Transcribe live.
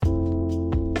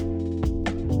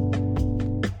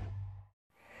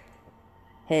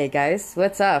Hey guys,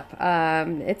 what's up?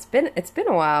 It's been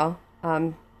a while.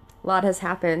 A lot has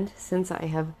happened since I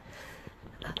have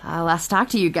last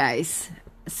talked to you guys.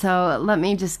 So let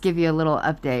me just give you a little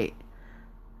update.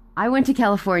 I went to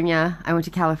California.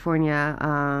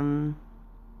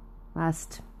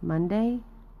 Last Monday.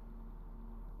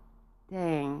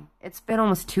 Dang, it's been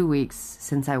almost 2 weeks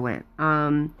since I went.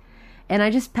 And I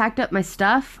just packed up my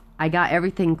stuff. I got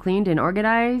everything cleaned and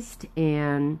organized,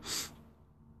 and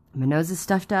my nose is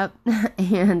stuffed up,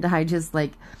 and I just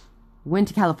like went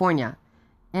to California.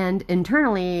 And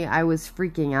internally, I was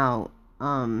freaking out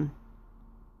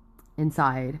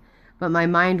inside, but my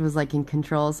mind was like in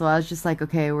control. So I was just like,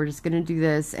 okay, we're just gonna do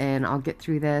this, and I'll get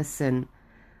through this, and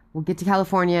we'll get to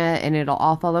California, and it'll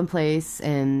all fall in place,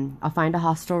 and I'll find a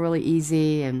hostel really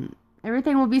easy, and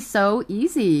everything will be so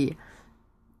easy.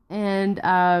 And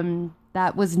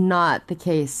that was not the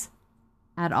case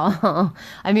at all.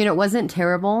 I mean, it wasn't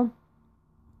terrible.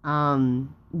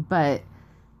 But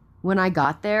when I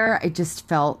got there, it just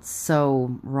felt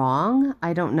so wrong.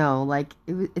 I don't know. Like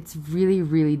it's really,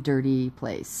 really dirty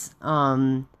place.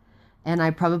 And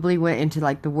I probably went into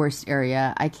like the worst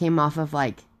area. I came off of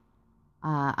like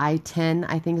I-10,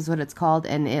 I think is what it's called,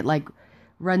 and it like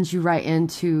runs you right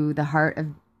into the heart of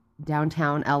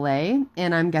downtown LA.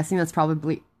 And I'm guessing that's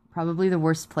probably the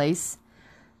worst place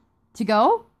to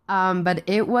go. But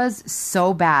it was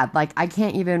so bad. Like I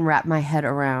can't even wrap my head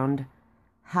around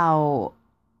how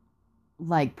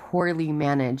like poorly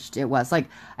managed it was. Like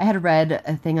I had read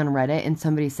a thing on Reddit and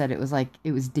somebody said it was like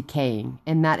it was decaying.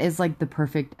 And that is like the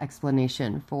perfect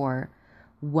explanation for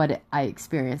what I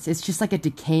experienced. It's just like a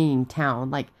decaying town.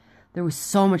 Like there was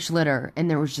so much litter and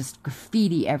there was just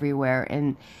graffiti everywhere,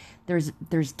 and there's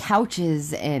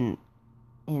couches and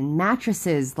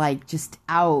mattresses like just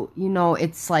out.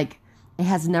 It's like it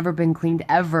has never been cleaned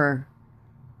ever.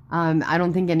 I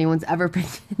don't think anyone's ever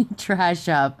picked any trash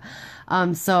up.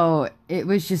 So it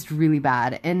was just really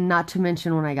bad. And not to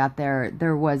mention when I got there,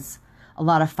 there was a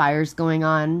lot of fires going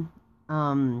on.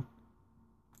 And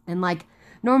like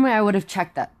normally I would have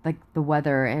checked that, like the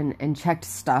weather and checked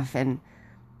stuff, and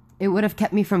it would have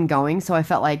kept me from going. So I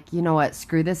felt like, you know what,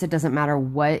 screw this. It doesn't matter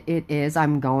what it is.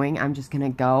 I'm going. I'm just going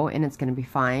to go, and it's going to be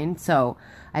fine. So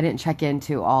I didn't check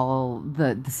into all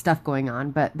the stuff going on.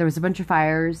 But there was a bunch of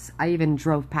fires. I even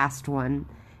drove past one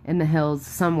in the hills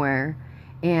somewhere,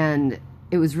 and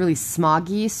it was really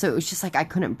smoggy. So it was just like I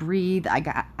couldn't breathe.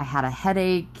 I had a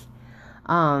headache.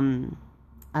 I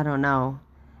don't know.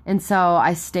 And so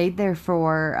I stayed there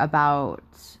for about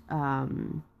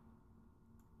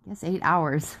I guess 8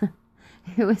 hours.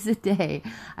 It was a day.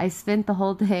 I spent the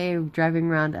whole day driving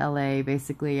around LA.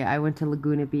 Basically, I went to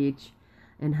Laguna Beach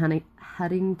and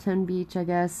Huntington Beach, I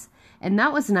guess, and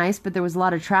that was nice. But there was a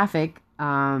lot of traffic.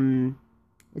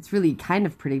 It's really kind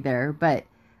of pretty there, but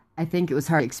I think it was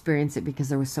hard to experience it because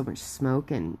there was so much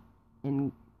smoke, and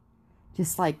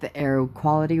just like the air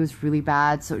quality was really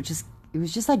bad. So it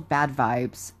was just like bad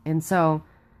vibes. And so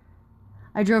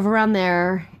I drove around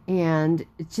there, and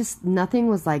it just nothing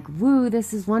was like, woo,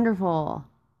 this is wonderful.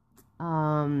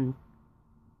 And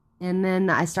then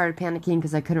I started panicking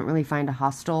because I couldn't really find a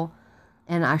hostel.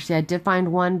 And actually I did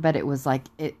find one, but it was like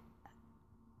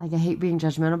I hate being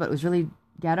judgmental, but it was really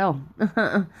ghetto.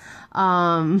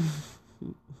 um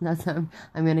that's I'm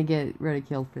gonna get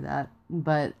ridiculed for that.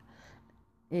 But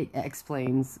it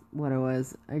explains what it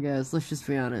was, I guess. Let's just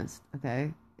be honest,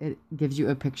 okay? It gives you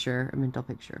a mental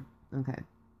picture. Okay.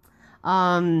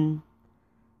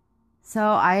 So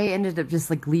I ended up just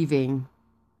like leaving.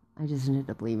 I just ended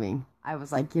up leaving. I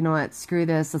was like, you know what? Screw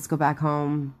this. Let's go back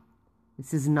home.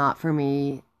 This is not for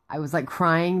me. I was like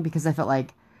crying because I felt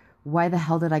like, why the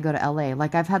hell did I go to LA?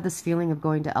 Like I've had this feeling of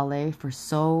going to LA for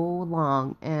so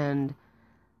long, and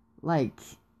like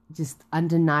just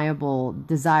undeniable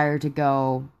desire to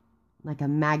go, like a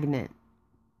magnet.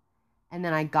 And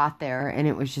then I got there and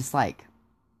it was just like,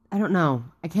 I don't know.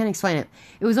 I can't explain it.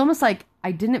 It was almost like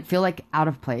I didn't feel like out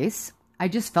of place. I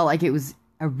just felt like it was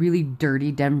a really dirty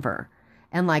Denver.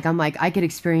 And like, I'm like, I could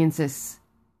experience this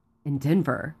in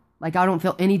Denver. Like, I don't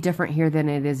feel any different here than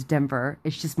it is Denver.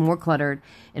 It's just more cluttered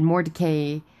and more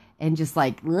decay and just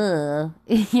like, ugh.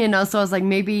 So I was like,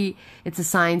 maybe it's a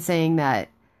sign saying that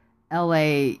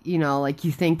LA, like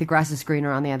you think the grass is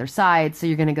greener on the other side. So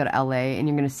you're going to go to LA and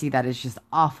you're going to see that it's just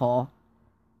awful,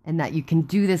 and that you can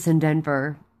do this in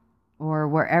Denver or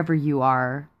wherever you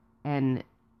are and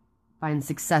find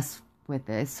success with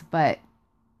this. But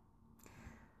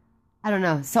I don't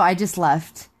know. So I just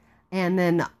left. And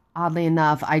then oddly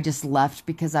enough, I just left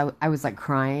because I was like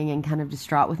crying and kind of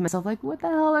distraught with myself. Like, what the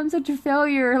hell? I'm such a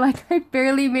failure. Like, I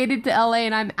barely made it to LA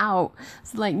and I'm out.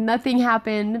 So, like, nothing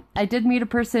happened. I did meet a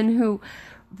person who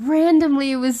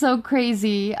randomly, it was so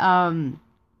crazy.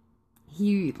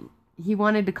 He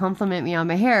wanted to compliment me on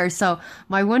my hair. So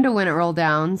my window wouldn't roll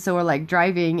down. So we're like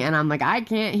driving and I'm like, I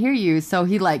can't hear you. So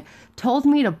he like told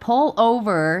me to pull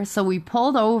over. So we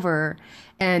pulled over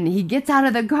and he gets out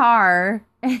of the car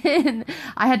and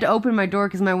I had to open my door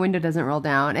because my window doesn't roll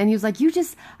down. And he was like,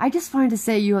 I just wanted to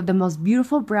say you have the most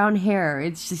beautiful brown hair.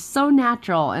 It's just so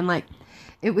natural. And like,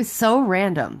 it was so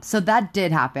random. So that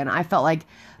did happen. I felt like,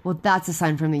 well, that's a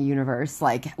sign from the universe.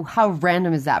 Like, how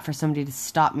random is that for somebody to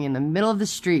stop me in the middle of the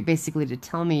street, basically to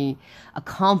tell me a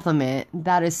compliment?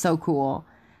 That is so cool.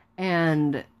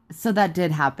 And so that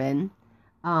did happen.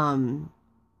 So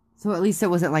at least it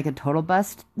wasn't like a total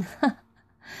bust,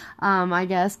 I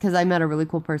guess, because I met a really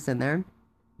cool person there.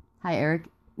 Hi, Eric,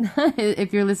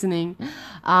 if you're listening.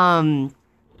 Yeah,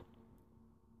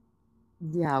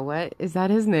 what? Is that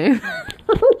his name?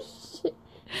 Oh, shit.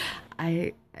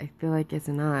 I feel like it's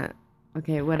not.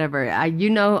 Okay, whatever. I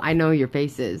know your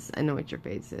face is. I know what your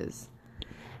face is.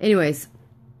 Anyways,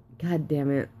 god damn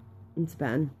it. It's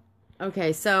bad.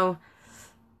 Okay, so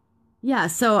yeah,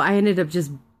 so I ended up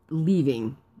just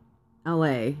leaving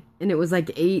LA and it was like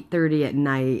 8:30 at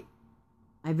night.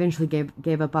 I eventually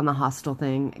gave up on the hostel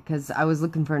thing because I was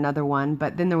looking for another one,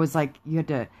 but then there was like you had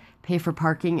to pay for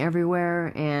parking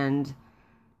everywhere and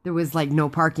there was like no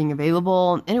parking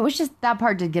available. And it was just, that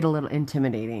part did get a little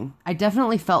intimidating. I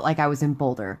definitely felt like I was in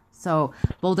Boulder. So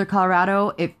Boulder,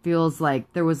 Colorado, it feels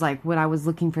like there was like when I was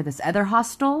looking for this other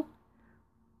hostel,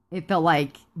 it felt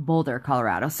like Boulder,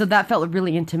 Colorado. So that felt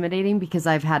really intimidating because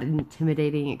I've had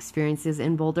intimidating experiences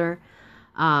in Boulder.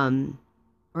 Or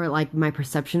like my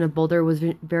perception of Boulder was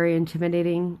very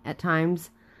intimidating at times.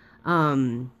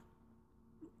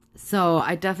 So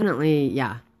I definitely,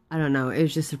 yeah. I don't know. It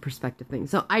was just a perspective thing.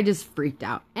 So I just freaked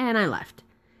out and I left.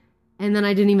 And then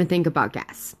I didn't even think about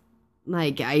gas.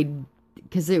 Like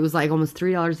because it was like almost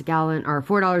 $3 a gallon or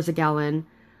 $4 a gallon.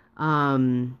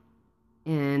 And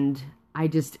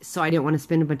so I didn't want to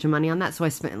spend a bunch of money on that. So I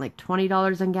spent like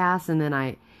 $20 on gas and then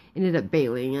I ended up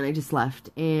bailing and I just left.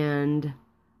 And,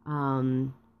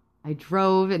 I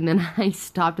drove and then I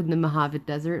stopped in the Mojave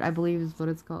Desert, I believe is what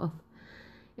it's called.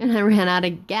 And I ran out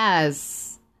of gas.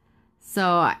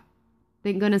 So,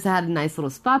 thank goodness I had a nice little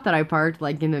spot that I parked,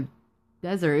 like in the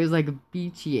desert. It was like a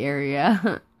beachy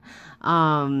area.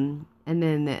 And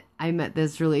then I met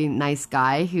this really nice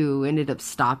guy who ended up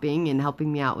stopping and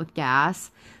helping me out with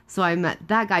gas. So I met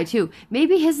that guy too.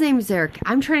 Maybe his name is Eric.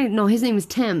 No, his name is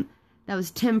Tim. That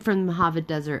was Tim from the Mojave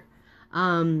Desert.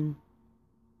 And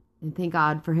thank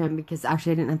God for him because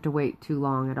actually I didn't have to wait too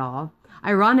long at all.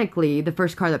 Ironically, the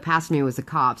first car that passed me was a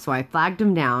cop, so I flagged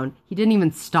him down. He didn't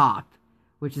even stop,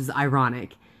 which is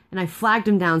ironic. And I flagged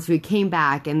him down, so he came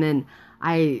back, and then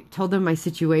I told him my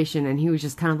situation, and he was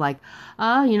just kind of like,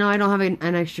 I don't have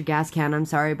an extra gas can. I'm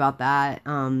sorry about that.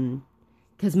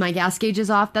 Because my gas gauge is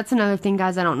off. That's another thing,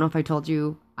 guys. I don't know if I told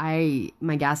you.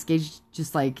 My gas gauge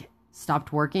just, like,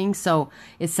 stopped working, so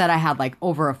it said I had, like,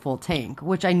 over a full tank,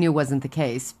 which I knew wasn't the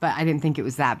case, but I didn't think it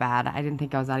was that bad. I didn't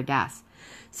think I was out of gas.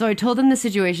 So I told him the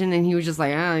situation, and he was just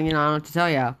like, I don't know what to tell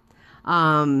you.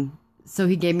 So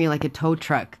he gave me like a tow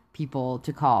truck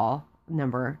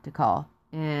number to call.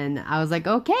 And I was like,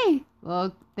 okay,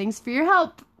 well, thanks for your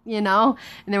help, And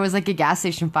there was like a gas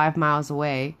station 5 miles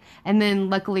away. And then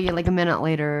luckily, like a minute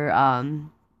later,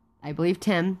 I believe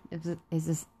Tim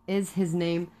is his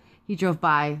name. He drove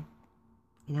by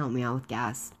and helped me out with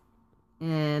gas.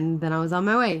 And then I was on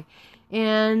my way.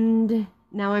 And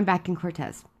now I'm back in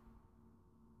Cortez.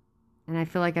 And I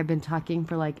feel like I've been talking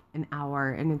for like an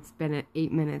hour and it's been at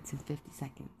 8 minutes and 50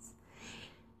 seconds.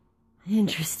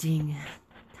 Interesting.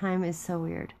 Time is so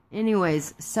weird.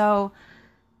 Anyways, so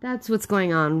that's what's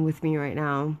going on with me right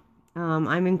now.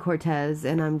 I'm in Cortez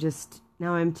and I'm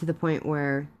to the point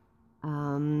where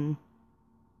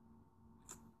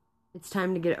it's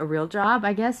time to get a real job,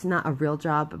 I guess. Not a real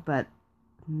job, but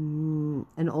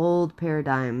an old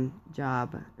paradigm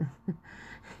job.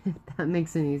 If that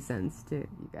makes any sense to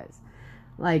you guys.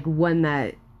 Like one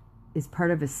that is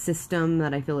part of a system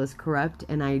that I feel is corrupt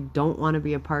and I don't want to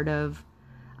be a part of,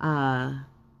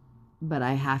 but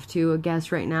I have to, I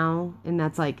guess, right now. And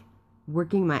that's like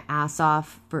working my ass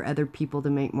off for other people to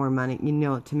make more money,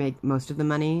 to make most of the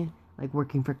money, like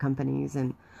working for companies.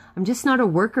 And I'm just not a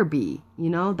worker bee,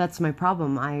 that's my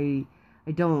problem.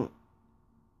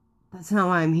 That's not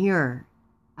why I'm here.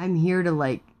 I'm here to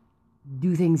like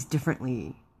do things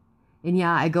differently. And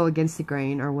yeah, I go against the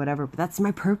grain or whatever, but that's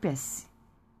my purpose.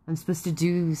 I'm supposed to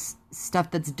do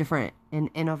stuff that's different and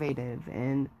innovative,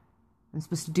 and I'm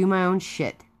supposed to do my own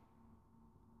shit.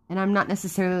 And I'm not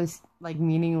necessarily like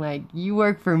meaning like you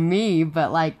work for me,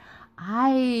 but like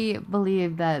I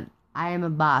believe that I am a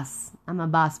boss. I'm a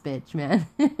boss bitch, man.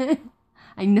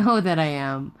 I know that I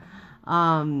am.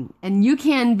 And you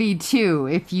can be too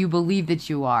if you believe that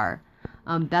you are.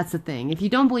 That's the thing. If you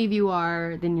don't believe you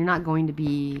are, then you're not going to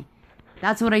be.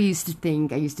 That's what I used to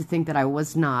think. I used to think that I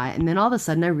was not. And then all of a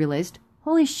sudden I realized,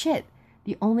 holy shit,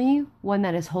 the only one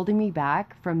that is holding me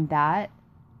back from that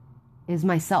is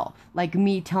myself. Like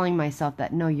me telling myself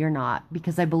that, no, you're not.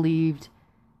 Because I believed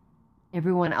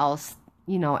everyone else,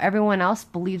 everyone else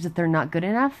believes that they're not good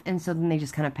enough. And so then they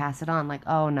just kind of pass it on. Like,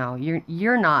 oh no,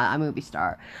 you're not a movie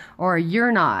star. Or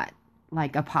you're not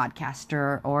like a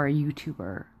podcaster or a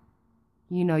YouTuber.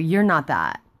 You're not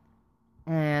that.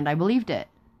 And I believed it.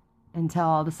 Until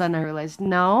all of a sudden I realized,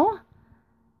 no,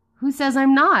 who says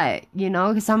I'm not?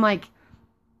 Because I'm like,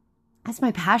 that's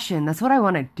my passion. That's what I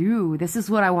want to do. This is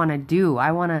what I want to do.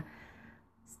 I want to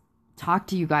talk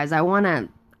to you guys. I want to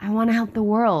help the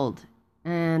world.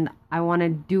 And I want to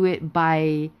do it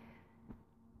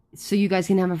so you guys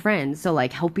can have a friend. So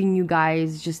like helping you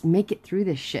guys just make it through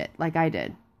this shit like I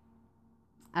did.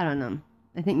 I don't know.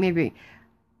 I think maybe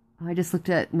I just looked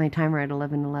at my timer at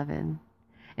 11:11.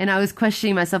 And I was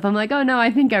questioning myself. I'm like, oh no, I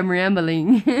think I'm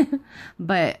rambling.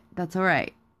 But that's all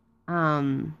right.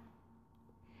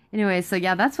 Anyway, so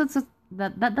yeah, that's what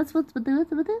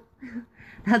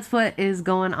is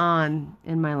going on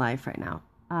in my life right now.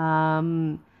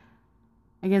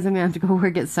 I guess I'm gonna have to go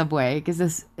work at Subway because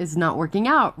this is not working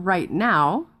out right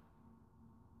now.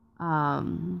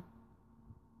 But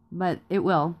it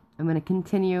will. I'm gonna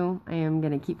continue. I am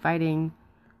gonna keep fighting.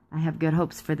 I have good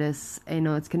hopes for this. I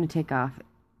know it's gonna take off.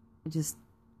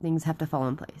 Things have to fall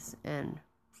in place and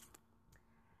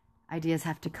ideas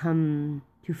have to come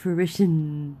to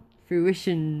fruition.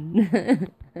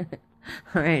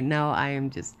 All right, now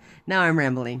I'm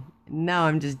rambling. Now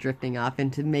I'm just drifting off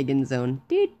into Megan zone.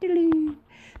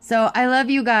 So I love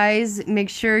you guys. Make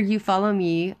sure you follow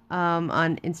me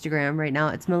on Instagram right now.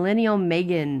 It's Millennial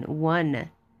Megan 1.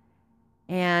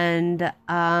 And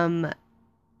I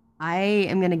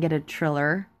am going to get a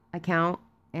Triller account.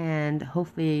 And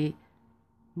hopefully,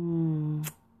 I'll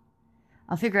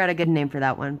figure out a good name for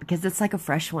that one because it's like a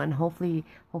fresh one. Hopefully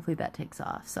that takes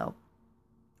off. So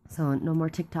no more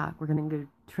TikTok. We're gonna go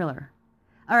Triller.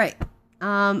 All right.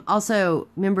 Also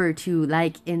remember to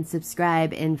like and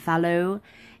subscribe and follow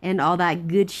and all that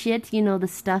good shit. The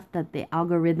stuff that the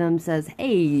algorithm says,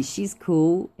 hey, she's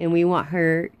cool, and we want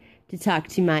her to talk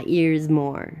to my ears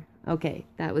more. Okay,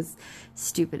 that was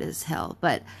stupid as hell,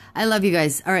 but I love you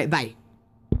guys. All right, bye.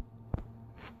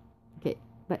 Okay,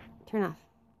 but turn off.